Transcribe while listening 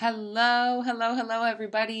Hello, hello, hello,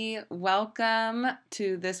 everybody. Welcome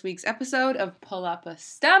to this week's episode of Up A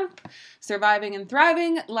Stump, Surviving and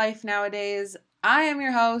Thriving Life Nowadays. I am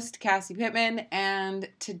your host, Cassie Pittman, and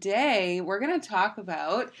today we're going to talk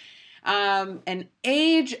about an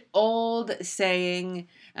age-old saying,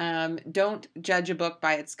 don't judge a book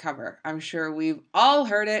by its cover. I'm sure we've all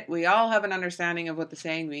heard it. We all have an understanding of what the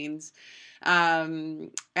saying means. And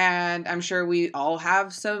I'm sure we all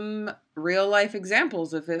have some real life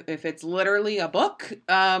examples if it's literally a book,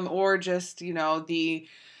 or just, the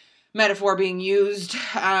metaphor being used,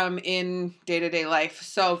 in day-to-day life.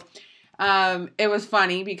 So, it was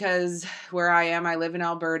funny because where I am, I live in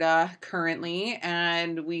Alberta currently,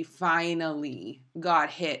 and we finally got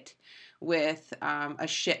hit with, a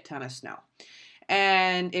shit ton of snow.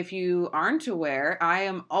 And if you aren't aware, I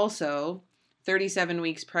am also 37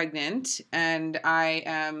 weeks pregnant, and I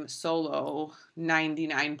am solo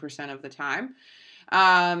 99% of the time.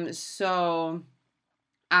 So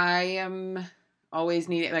I am always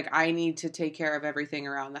I need to take care of everything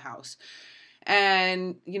around the house.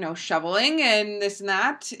 And, shoveling and this and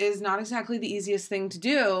that is not exactly the easiest thing to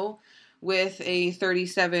do with a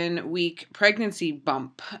 37-week pregnancy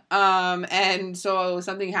bump. And so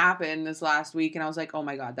something happened this last week, and I was like, oh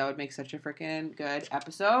my God, that would make such a freaking good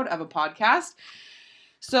episode of a podcast.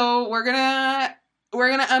 So we're gonna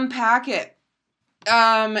unpack it.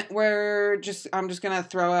 I'm just gonna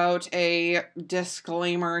throw out a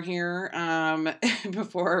disclaimer here,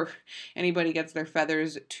 before anybody gets their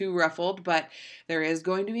feathers too ruffled, but there is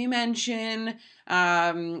going to be mention, in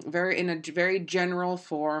a very general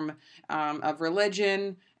form, of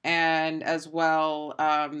religion, and as well,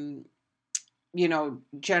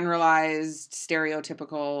 generalized,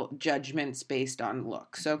 stereotypical judgments based on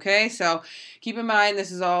looks, okay? So keep in mind,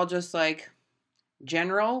 this is all just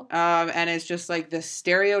general, and it's just the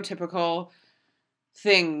stereotypical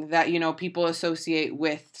thing that, people associate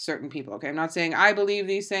with certain people, okay? I'm not saying I believe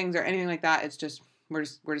these things or anything like that. It's just, we're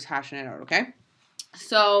just hashing it out, okay?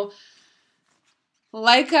 So,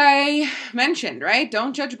 like I mentioned, right?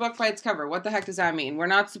 Don't judge a book by its cover. What the heck does that mean? We're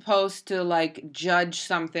not supposed to, judge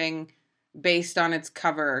something based on its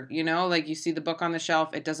cover, you see the book on the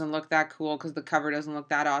shelf, it doesn't look that cool because the cover doesn't look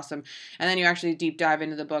that awesome, and then you actually deep dive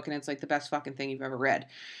into the book and it's the best fucking thing you've ever read.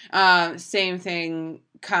 Same thing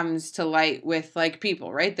comes to light with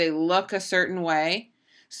people, right? They look a certain way,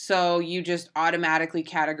 so you just automatically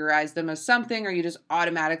categorize them as something, or you just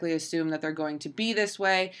automatically assume that they're going to be this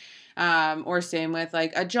way. Or same with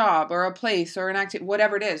a job or a place or an activity,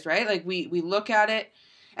 whatever it is, right? We look at it.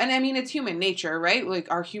 And I mean, it's human nature, right?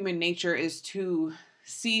 Our human nature is to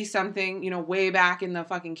see something, way back in the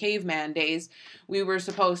fucking caveman days, we were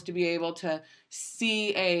supposed to be able to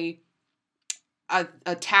see a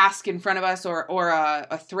task in front of us, or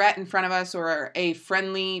a threat in front of us, or a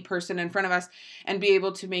friendly person in front of us, and be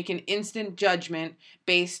able to make an instant judgment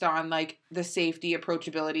based on the safety,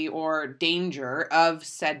 approachability, or danger of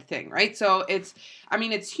said thing, right? So it's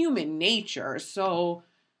human nature. So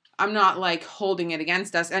I'm not holding it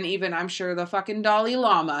against us. And even I'm sure the fucking Dalai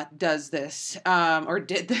Lama does this, or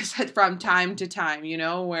did this from time to time,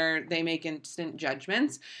 where they make instant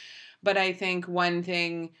judgments. But I think one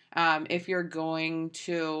thing, if you're going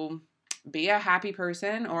to be a happy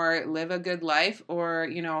person or live a good life, or,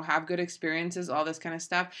 have good experiences, all this kind of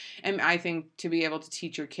stuff, and I think to be able to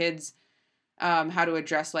teach your kids how to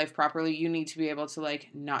address life properly, you need to be able to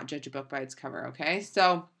not judge a book by its cover, okay?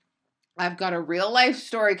 So I've got a real life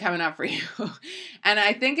story coming up for you, and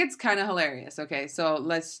I think it's kind of hilarious. Okay, so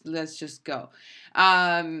let's just go.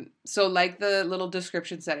 So like the little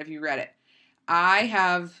description said, if you read it, I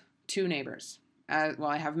have two neighbors. Well,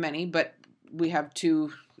 I have many, but we have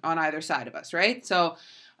two on either side of us, right? So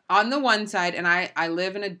on the one side, and I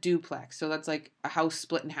live in a duplex, so that's a house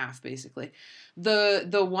split in half, basically.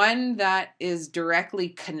 The one that is directly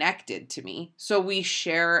connected to me, so we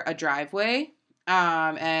share a driveway,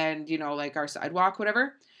 and our sidewalk,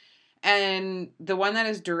 whatever. And the one that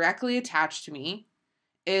is directly attached to me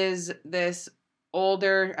is this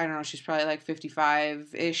older, I don't know, she's probably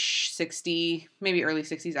 55-ish, 60, maybe early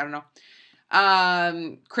 60s, I don't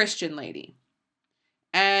know, Christian lady.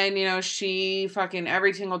 And, she fucking,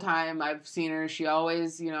 every single time I've seen her, she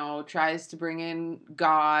always, tries to bring in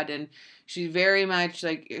God, and she's very much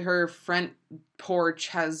her front porch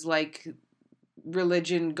has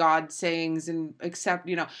religion, God sayings, and except,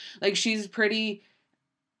 she's pretty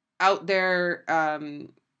out there,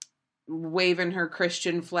 waving her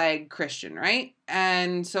Christian flag, Christian, right?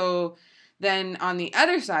 And so then on the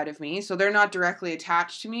other side of me, so they're not directly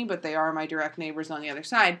attached to me, but they are my direct neighbors on the other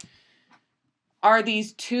side, are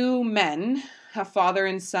these two men, a father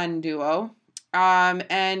and son duo,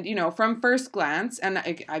 And, from first glance, and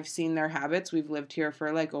I've seen their habits. We've lived here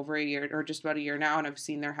for like over a year or just about a year now, and I've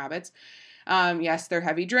seen their habits. Yes, they're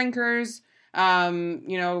heavy drinkers.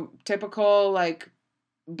 Typical like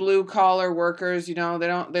blue collar workers,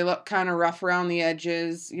 they look kind of rough around the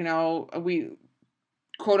edges. We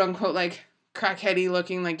quote unquote like crackheady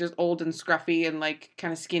looking, like just old and scruffy and like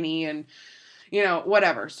kind of skinny and,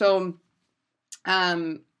 whatever. So,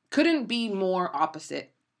 couldn't be more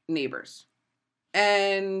opposite neighbors.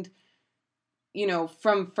 And,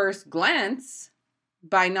 from first glance,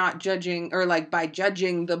 by not judging or like by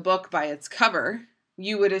judging the book by its cover,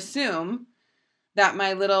 you would assume that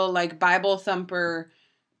my little like Bible thumper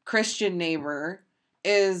Christian neighbor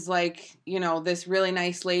is like, this really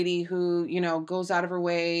nice lady who, goes out of her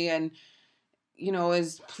way and,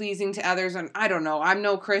 is pleasing to others. And I don't know, I'm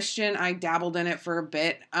no Christian. I dabbled in it for a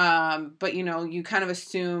bit. But you kind of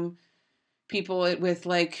assume people with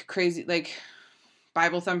like crazy, like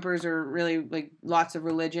Bible thumpers or really like lots of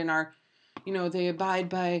religion are, they abide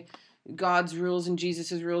by God's rules and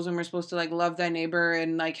Jesus's rules, and we're supposed to like love thy neighbor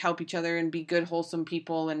and like help each other and be good, wholesome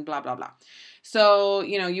people and blah, blah, blah. So,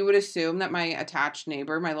 you would assume that my attached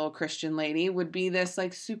neighbor, my little Christian lady, would be this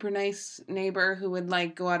like super nice neighbor who would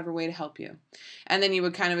like go out of her way to help you. And then you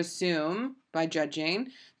would kind of assume by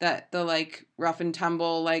judging that the like rough and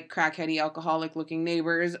tumble, like crackheady, alcoholic looking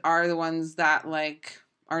neighbors are the ones that like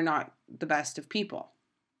are not the best of people.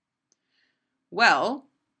 Well,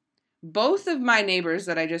 both of my neighbors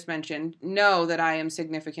that I just mentioned know that I am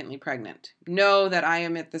significantly pregnant, know that I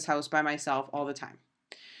am at this house by myself all the time,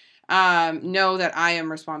 know that I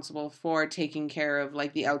am responsible for taking care of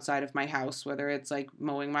like the outside of my house, whether it's like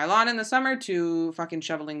mowing my lawn in the summer to fucking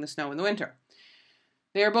shoveling the snow in the winter.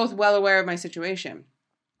 They are both well aware of my situation.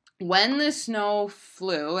 When the snow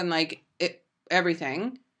flew and like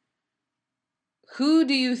everything, who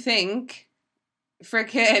do you think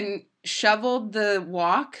frickin' shoveled the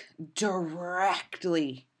walk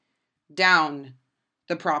directly down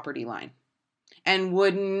the property line and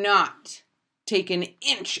would not take an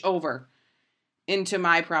inch over into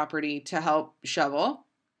my property to help shovel?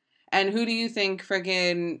 And who do you think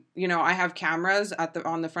frickin', I have cameras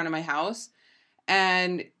on the front of my house,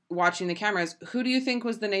 and watching the cameras, who do you think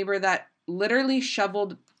was the neighbor that literally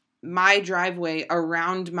shoveled my driveway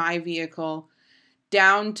around my vehicle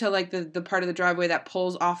down to like the part of the driveway that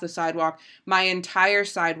pulls off the sidewalk, my entire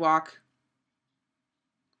sidewalk?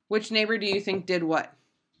 Which neighbor do you think did what?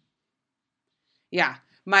 Yeah,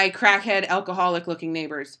 my crackhead, alcoholic looking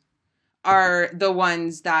neighbors are the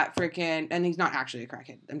ones that freaking, and he's not actually a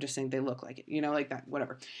crackhead. I'm just saying they look like it, like that,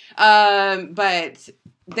 whatever. But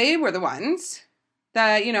they were the ones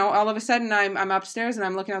that, all of a sudden I'm upstairs and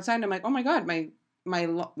I'm looking outside and I'm like, oh my God,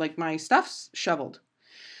 my stuff's shoveled.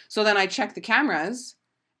 So then I check the cameras,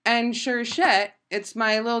 and sure as shit, it's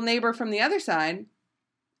my little neighbor from the other side.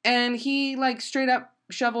 And he like straight up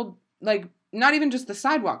shoveled, like not even just the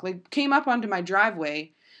sidewalk, like came up onto my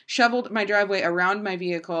driveway, shoveled my driveway around my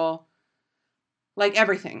vehicle, like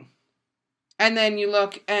everything. And then you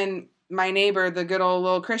look and my neighbor, the good old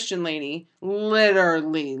little Christian lady,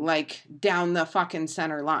 literally like down the fucking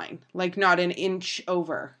center line, like not an inch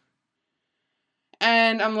over.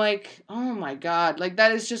 And I'm like, oh my God, like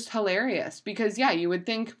that is just hilarious. Because yeah, you would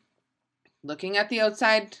think, looking at the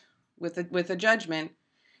outside with a judgment,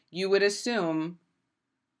 you would assume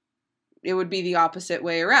it would be the opposite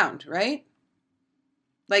way around, right?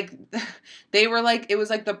 Like they were like, it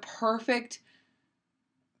was like the perfect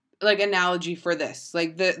like analogy for this.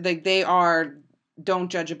 Like they are,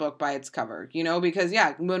 don't judge a book by its cover, because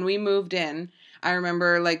yeah, when we moved in, I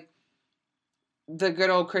remember like the good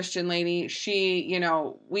old Christian lady, she,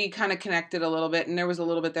 we kind of connected a little bit, and there was a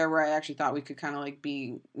little bit there where I actually thought we could kind of like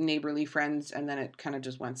be neighborly friends, and then it kind of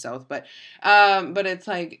just went south. But it's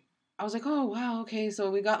like, I was like, oh wow, okay,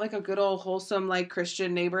 so we got like a good old wholesome like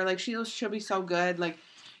Christian neighbor, like she'll be so good, like,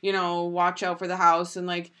 watch out for the house and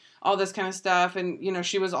like all this kind of stuff, and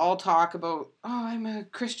she was all talk about, oh, I'm a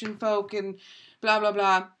Christian folk and blah blah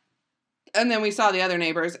blah. And then we saw the other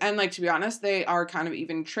neighbors, and like, to be honest, they are kind of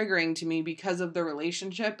even triggering to me because of the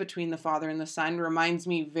relationship between the father and the son. Reminds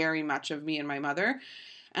me very much of me and my mother,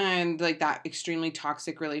 and like that extremely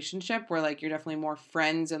toxic relationship where like you're definitely more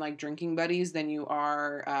friends and like drinking buddies than you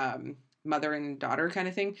are mother and daughter kind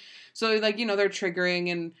of thing. So like, they're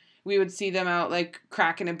triggering, and we would see them out like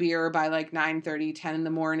cracking a beer by like 9:30, 10 in the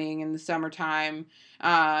morning in the summertime,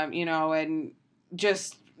 and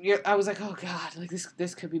just, I was like, oh God, like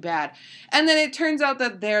this could be bad. And then it turns out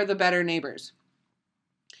that they're the better neighbors.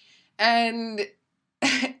 And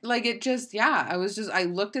like, it just, yeah, I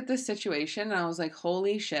looked at this situation and I was like,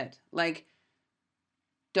 holy shit. Like,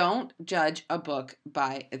 don't judge a book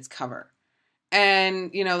by its cover.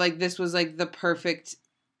 And, you know, like this was like the perfect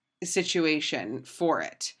situation for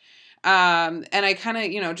it. And I kind of,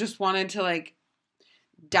 you know, just wanted to like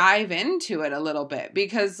dive into it a little bit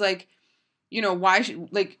because like, you know,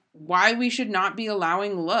 why we should not be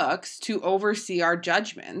allowing looks to oversee our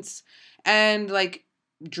judgments and like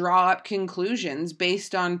draw up conclusions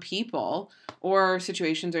based on people or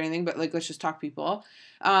situations or anything, but like let's just talk people,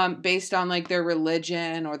 based on like their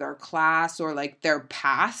religion or their class or like their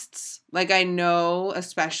pasts. Like I know,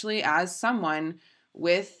 especially as someone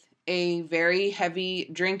with a very heavy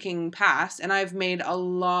drinking past, and I've made a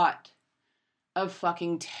lot of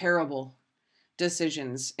fucking terrible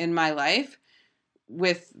decisions in my life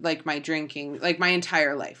with like my drinking, like my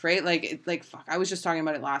entire life, right? Like fuck, I was just talking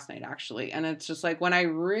about it last night actually. And it's just like when I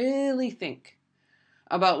really think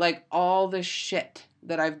about like all the shit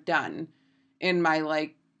that I've done in my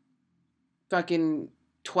like fucking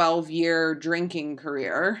 12-year drinking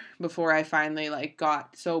career before I finally like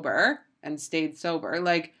got sober and stayed sober,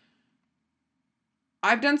 like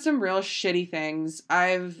I've done some real shitty things.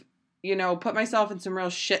 I've, you know, put myself in some real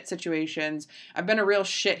shit situations. I've been a real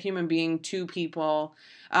shit human being to people.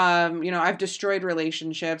 You know, I've destroyed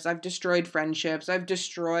relationships. I've destroyed friendships. I've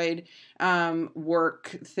destroyed work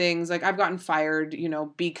things. Like I've gotten fired, you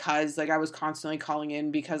know, because like I was constantly calling in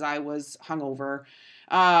because I was hungover,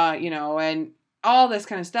 you know, and all this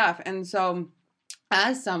kind of stuff. And so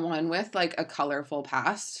as someone with like a colorful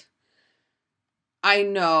past, I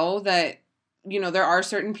know that, you know, there are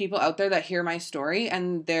certain people out there that hear my story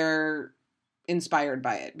and they're inspired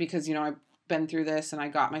by it because, you know, I've been through this and I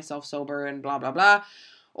got myself sober and blah, blah, blah.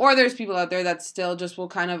 Or there's people out there that still just will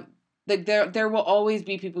kind of, like, there will always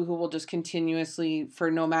be people who will just continuously,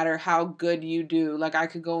 for no matter how good you do, like, I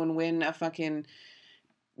could go and win a fucking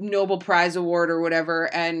Nobel Prize award or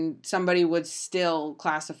whatever, and somebody would still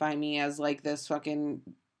classify me as, like, this fucking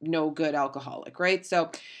no good alcoholic, right?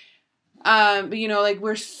 So, but you know, like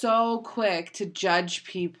we're so quick to judge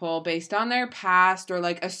people based on their past or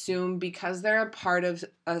like assume because they're a part of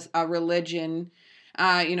a religion,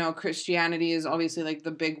 you know, Christianity is obviously like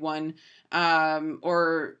the big one,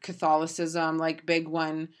 or Catholicism, like big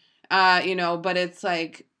one, you know, but it's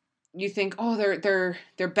like, you think, oh,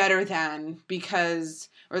 they're better than because,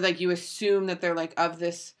 or like you assume that they're like of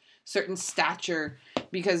this certain stature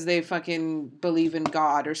because they fucking believe in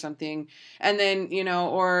God or something. And then, you know,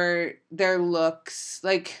 or their looks,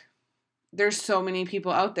 like there's so many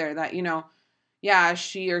people out there that, you know, yeah,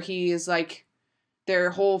 she or he is like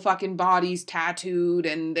their whole fucking body's tattooed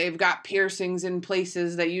and they've got piercings in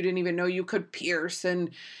places that you didn't even know you could pierce.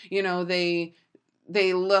 And, you know, they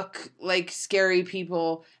look like scary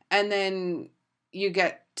people. And then you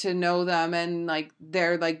get to know them and like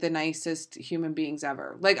they're like the nicest human beings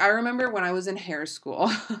ever. Like I remember when I was in hair school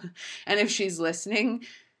and if she's listening,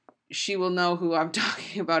 she will know who I'm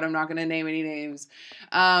talking about. I'm not going to name any names.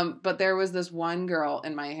 But there was this one girl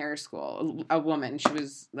in my hair school, a woman. She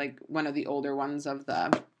was like one of the older ones of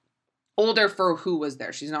the older for who was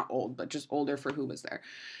there. She's not old, but just older for who was there.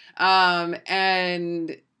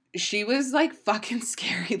 And she was like fucking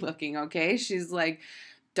scary looking. Okay. She's like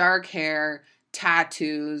dark hair,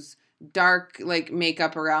 tattoos, dark like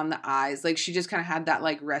makeup around the eyes. Like she just kind of had that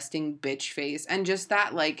like resting bitch face and just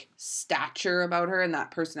that like stature about her and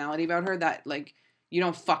that personality about her that like you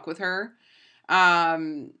don't fuck with her.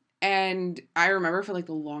 And I remember for like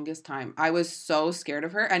the longest time I was so scared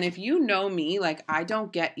of her. And if you know me, like I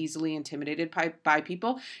don't get easily intimidated by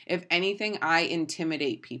people. If anything, I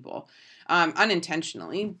intimidate people.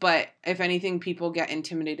 Unintentionally, but if anything, people get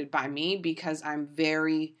intimidated by me because I'm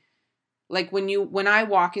very like when I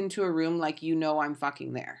walk into a room, like, you know, I'm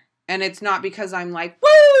fucking there. And it's not because I'm like,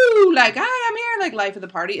 woo, like, hi, I'm here, like, life of the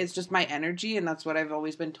party. It's just my energy. And that's what I've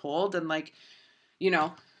always been told. And like, you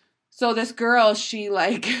know, so this girl, she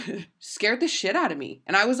like scared the shit out of me.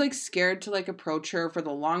 And I was like scared to like approach her for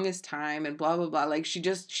the longest time and blah, blah, blah. Like she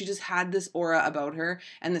just had this aura about her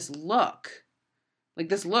and this look. Like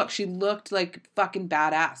this look, she looked like fucking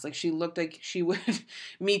badass. Like she looked like she would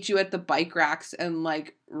meet you at the bike racks and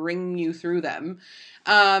like ring you through them.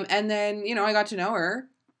 And then, you know, I got to know her,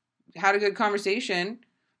 had a good conversation.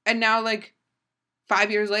 And now like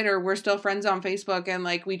 5 years later, we're still friends on Facebook and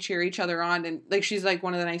like we cheer each other on. And like, she's like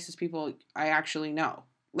one of the nicest people I actually know.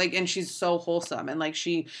 Like, and she's so wholesome. And like,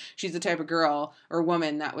 she's the type of girl or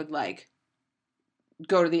woman that would like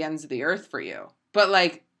go to the ends of the earth for you. But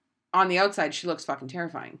like, on the outside, she looks fucking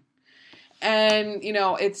terrifying. And, you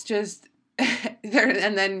know, it's just there.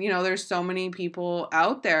 And then, you know, there's so many people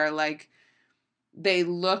out there, like they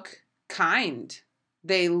look kind.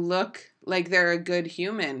 They look like they're a good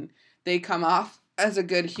human. They come off as a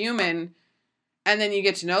good human, and then you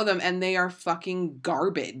get to know them and they are fucking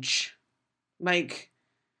garbage. Like,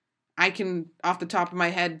 I can, off the top of my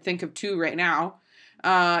head, think of 2 right now.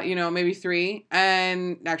 Maybe 3,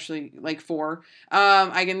 and actually like 4.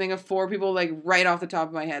 I can think of 4 people like right off the top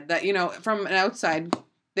of my head that, from an outside,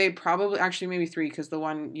 they probably, actually maybe 3, because the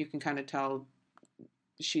one you can kind of tell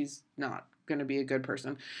she's not going to be a good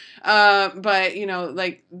person. But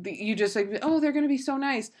you just like, oh, they're going to be so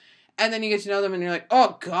nice. And then you get to know them and you're like,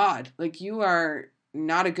 oh God, like you are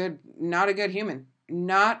not a good human.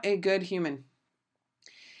 Not a good human.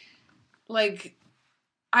 Like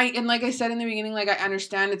I said in the beginning, like I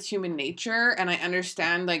understand it's human nature, and I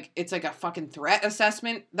understand like it's like a fucking threat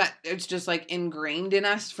assessment that it's just like ingrained in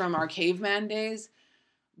us from our caveman days.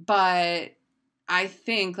 But I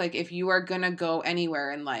think like if you are going to go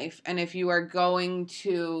anywhere in life, and if you are going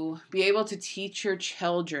to be able to teach your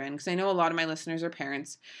children, because I know a lot of my listeners are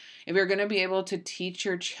parents, if you're going to be able to teach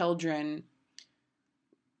your children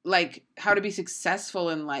like how to be successful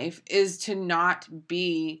in life, is to not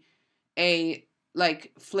be a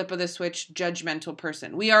like flip of the switch judgmental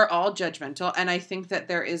person. We are all judgmental, and I think that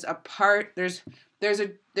there is a part, there's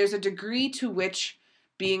a degree to which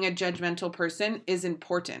being a judgmental person is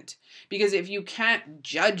important, because if you can't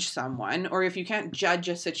judge someone, or if you can't judge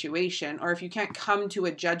a situation, or if you can't come to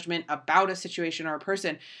a judgment about a situation or a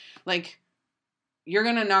person, like you're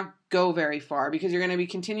going to not go very far, because you're going to be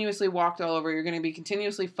continuously walked all over. You're going to be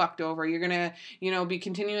continuously fucked over. You're going to, be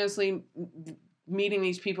continuously meeting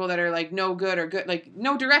these people that are like no good or good, like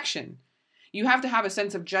no direction. You have to have a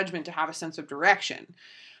sense of judgment to have a sense of direction.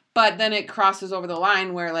 But then it crosses over the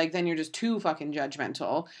line where like then you're just too fucking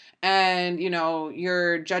judgmental, and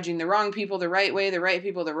you're judging the wrong people the right way, the right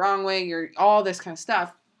people the wrong way, you're all this kind of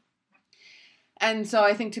stuff. And so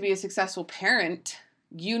I think to be a successful parent,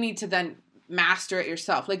 you need to then master it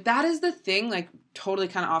yourself. Like that is the thing, like totally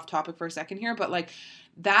kind of off topic for a second here, but like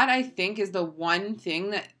that I think is the one thing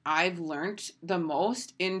that I've learned the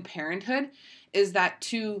most in parenthood, is that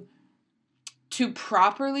to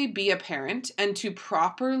properly be a parent and to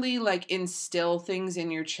properly like instill things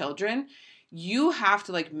in your children, you have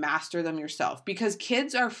to like master them yourself, because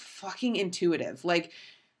kids are fucking intuitive. Like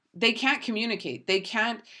they can't communicate. They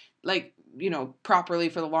can't like, properly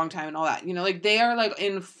for the long time and all that, like they are like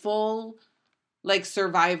in full like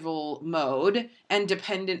survival mode and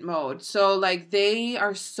dependent mode. So like they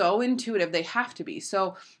are so intuitive, they have to be.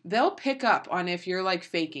 So they'll pick up on if you're like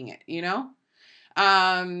faking it,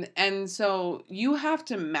 and so you have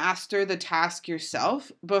to master the task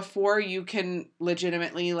yourself before you can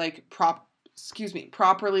legitimately like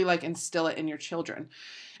properly like instill it in your children.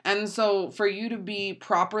 And so for you to be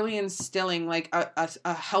properly instilling like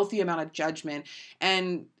a healthy amount of judgment,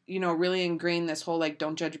 and really ingrain this whole like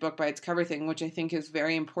don't judge a book by its cover thing, which I think is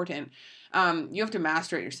very important. You have to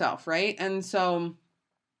master it yourself, right? And so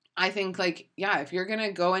I think like, yeah, if you're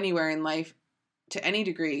gonna go anywhere in life to any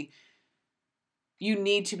degree, you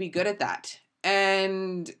need to be good at that.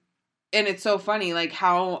 And it's so funny like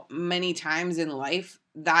how many times in life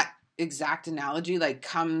that exact analogy like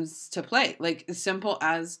comes to play. Like as simple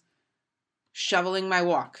as shoveling my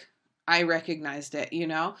walk. I recognized it,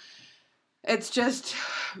 It's just,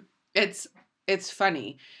 it's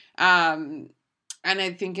funny. And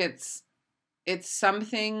I think it's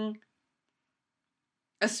something,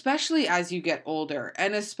 especially as you get older,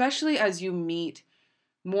 and especially as you meet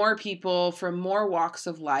more people from more walks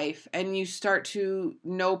of life, and you start to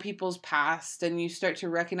know people's past, and you start to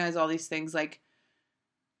recognize all these things, like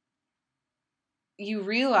you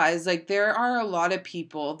realize like there are a lot of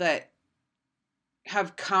people that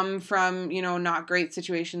have come from, not great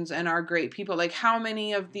situations and are great people. Like how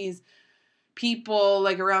many of these people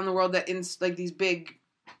like around the world that like these big,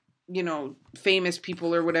 famous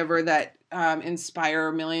people or whatever that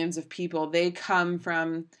inspire millions of people, they come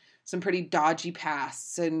from some pretty dodgy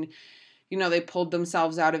pasts, and they pulled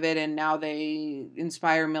themselves out of it, and now they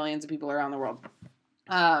inspire millions of people around the world.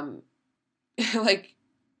 Like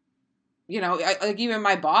like even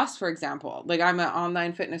my boss, for example, like I'm an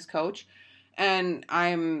online fitness coach, and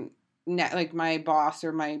I'm like my boss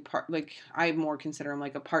or my like I more consider him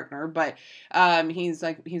like a partner, but he's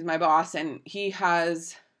my boss, and he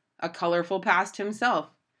has a colorful past himself.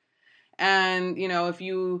 And if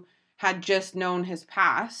you had just known his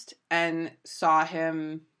past and saw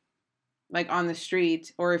him like on the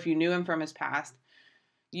street, or if you knew him from his past,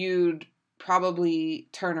 you'd probably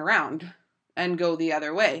turn around and go the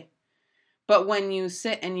other way. But when you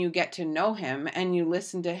sit and you get to know him, and you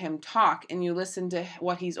listen to him talk, and you listen to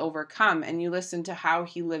what he's overcome, and you listen to how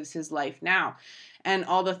he lives his life now, and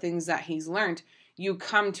all the things that he's learned, you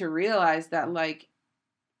come to realize that like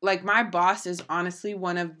like, my boss is honestly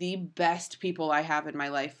one of the best people I have in my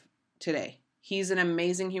life today. He's an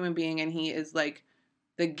amazing human being, and he is like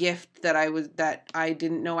the gift that I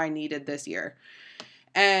didn't know I needed this year.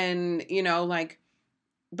 And, you know, like,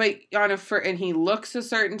 but and he looks a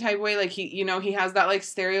certain type of way. Like, he has that like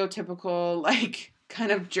stereotypical, like,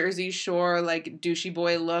 kind of Jersey Shore, like, douchey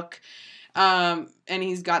boy look. And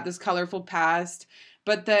he's got this colorful past,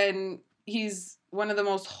 but then he's one of the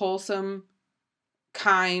most wholesome,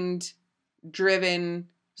 kind, driven,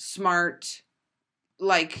 smart,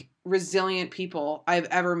 like, resilient people I've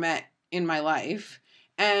ever met in my life.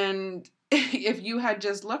 And if you had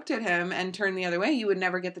just looked at him and turned the other way, you would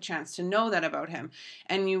never get the chance to know that about him.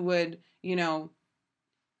 And you would, you know,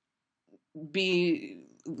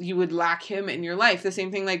 you would lack him in your life. The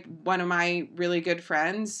same thing, like, one of my really good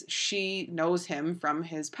friends, she knows him from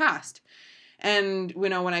his past. And, you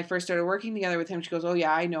know, when I first started working together with him, she goes, oh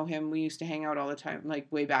yeah, I know him. We used to hang out all the time, like,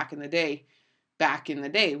 way back in the day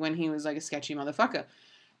when he was like a sketchy motherfucker.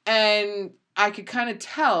 And I could kind of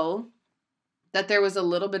tell that there was a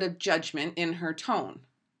little bit of judgment in her tone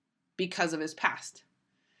because of his past.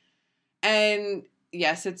 And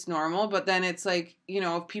yes, it's normal, but then it's like, you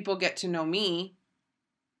know, if people get to know me,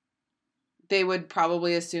 they would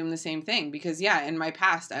probably assume the same thing. Because, yeah, in my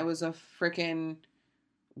past, I was a freaking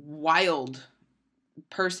wild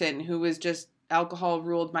person who was just, alcohol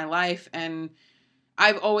ruled my life. And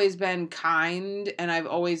I've always been kind, and I've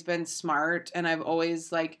always been smart, and I've always,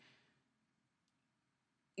 like,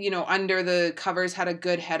 you know, under the covers had a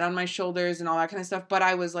good head on my shoulders and all that kind of stuff. But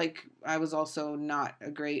I was also not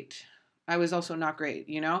great,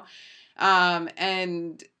 you know?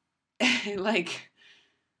 And like,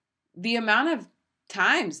 the amount of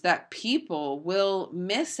times that people will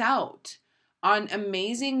miss out on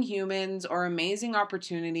amazing humans or amazing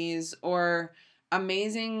opportunities or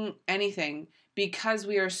amazing anything because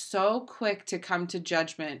we are so quick to come to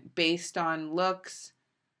judgment based on looks,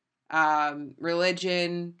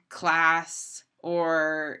 religion, class,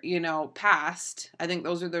 or, you know, past. I think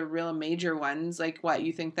those are the real major ones. Like, what,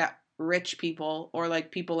 you think that rich people or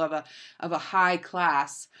like people of a high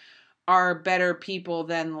class are better people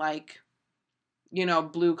than, like, you know,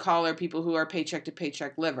 blue collar people who are paycheck to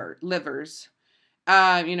paycheck livers.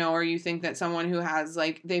 You know, or you think that someone who has,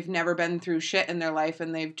 like, they've never been through shit in their life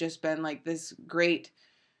and they've just been like this great,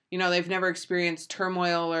 you know, they've never experienced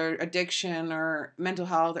turmoil or addiction or mental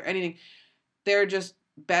health or anything. They're just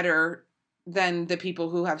better than the people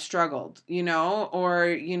who have struggled, you know? Or,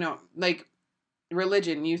 you know, like,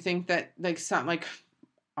 religion. You think that, like, some, like,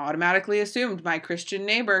 automatically assumed my Christian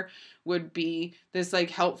neighbor would be this, like,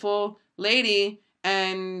 helpful lady,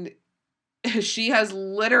 and she has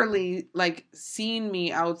literally, like, seen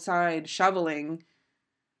me outside shoveling.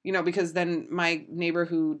 You know, because then my neighbor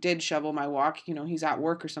who did shovel my walk, you know, he's at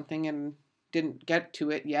work or something and didn't get to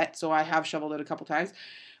it yet. So I have shoveled it a couple times.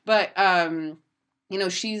 But, you know,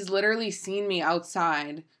 she's literally seen me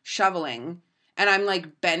outside shoveling, and I'm,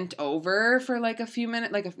 like, bent over for, like, a few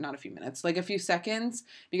minutes, like, not a few minutes, like, a few seconds,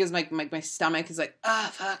 because my stomach is like,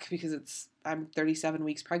 fuck, because I'm 37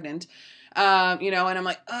 weeks pregnant, you know, and I'm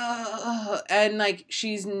like, and, like,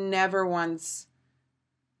 she's never once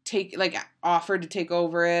offered to take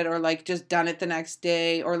over it, or, like, just done it the next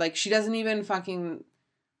day, or, like, she doesn't even fucking,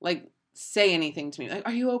 like, say anything to me, like,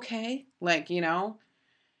 are you okay? Like, you know?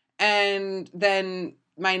 And then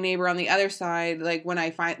my neighbor on the other side, like, when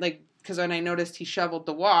I find, like, because when I noticed he shoveled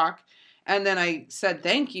the walk, and then I said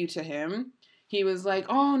thank you to him, he was like,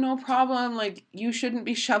 oh, no problem, like, you shouldn't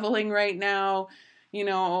be shoveling right now, you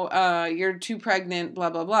know, you're too pregnant, blah,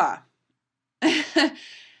 blah, blah.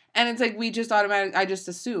 And it's like, I just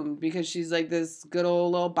assumed, because she's like this good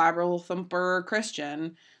old little Bible thumper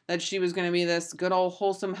Christian, that she was going to be this good old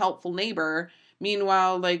wholesome, helpful neighbor.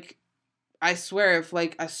 Meanwhile, like, I swear, if,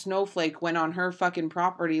 like, a snowflake went on her fucking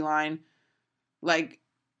property line, like,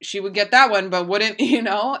 she would get that one, but wouldn't, you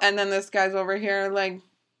know? And then this guy's over here, like,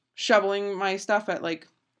 shoveling my stuff at, like,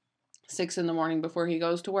 6 a.m. before he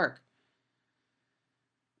goes to work.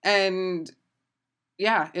 And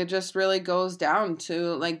yeah, it just really goes down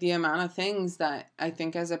to, like, the amount of things that I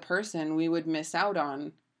think as a person we would miss out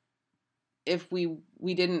on if we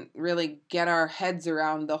didn't really get our heads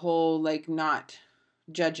around the whole, like, not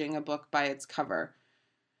judging a book by its cover.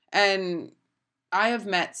 And I have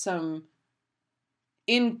met some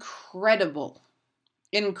incredible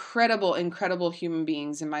human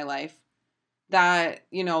beings in my life that,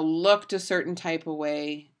 you know, looked a certain type of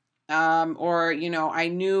way, or, you know, I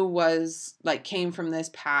knew was, like, came from this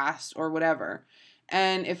past or whatever.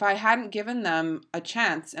 And if I hadn't given them a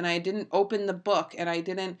chance, and I didn't open the book, and I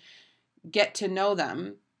didn't get to know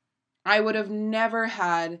them, I would have never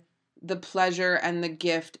had the pleasure and the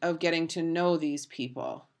gift of getting to know these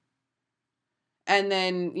people. And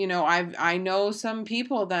then, I know some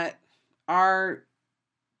people that are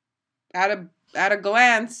at a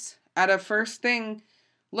glance, at a first thing,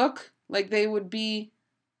 look like they would be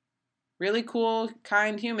really cool,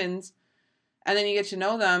 kind humans. And then you get to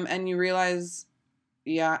know them and you realize,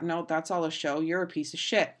 yeah, no, that's all a show. You're a piece of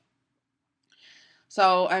shit.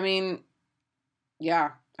 So, I mean,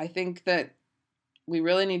 yeah, I think that we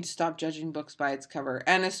really need to stop judging books by its cover.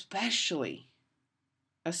 And especially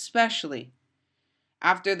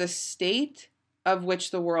after the state of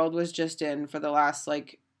which the world was just in for the last,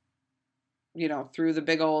 through the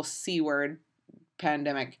big old C word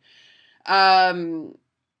pandemic. A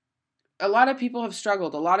lot of people have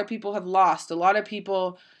struggled. A lot of people have lost. A lot of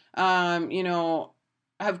people,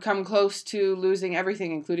 have come close to losing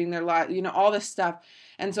everything, including their life, all this stuff.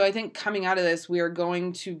 And so I think coming out of this, we are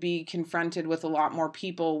going to be confronted with a lot more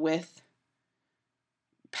people with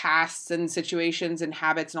pasts and situations and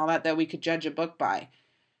habits and all that we could judge a book by.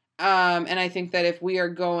 And I think that if we are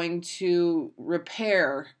going to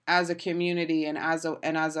repair as a community and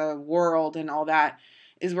as a world and all that,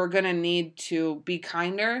 is we're going to need to be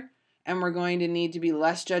kinder and we're going to need to be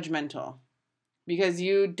less judgmental, because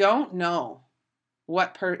you don't know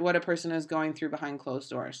what a person is going through behind closed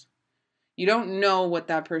doors. You don't know what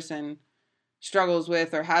that person struggles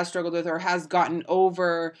with or has struggled with or has gotten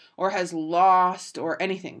over or has lost or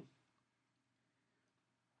anything.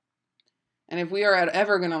 And if we are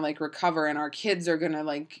ever going to recover and our kids are going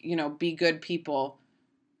to be good people,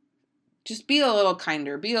 just be a little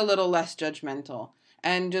kinder, be a little less judgmental,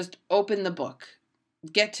 and just open the book.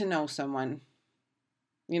 Get to know someone.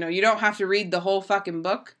 You don't have to read the whole fucking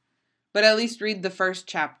book, but at least read the first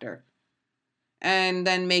chapter and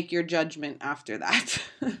then make your judgment after that.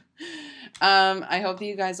 I hope that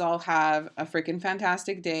you guys all have a freaking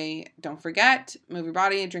fantastic day. Don't forget, move your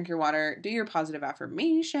body, drink your water, do your positive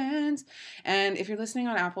affirmations. And if you're listening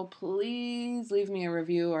on Apple, please leave me a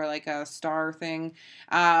review or a star thing.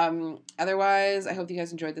 Otherwise, I hope you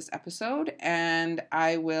guys enjoyed this episode, and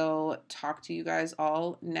I will talk to you guys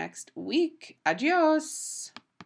all next week. Adios.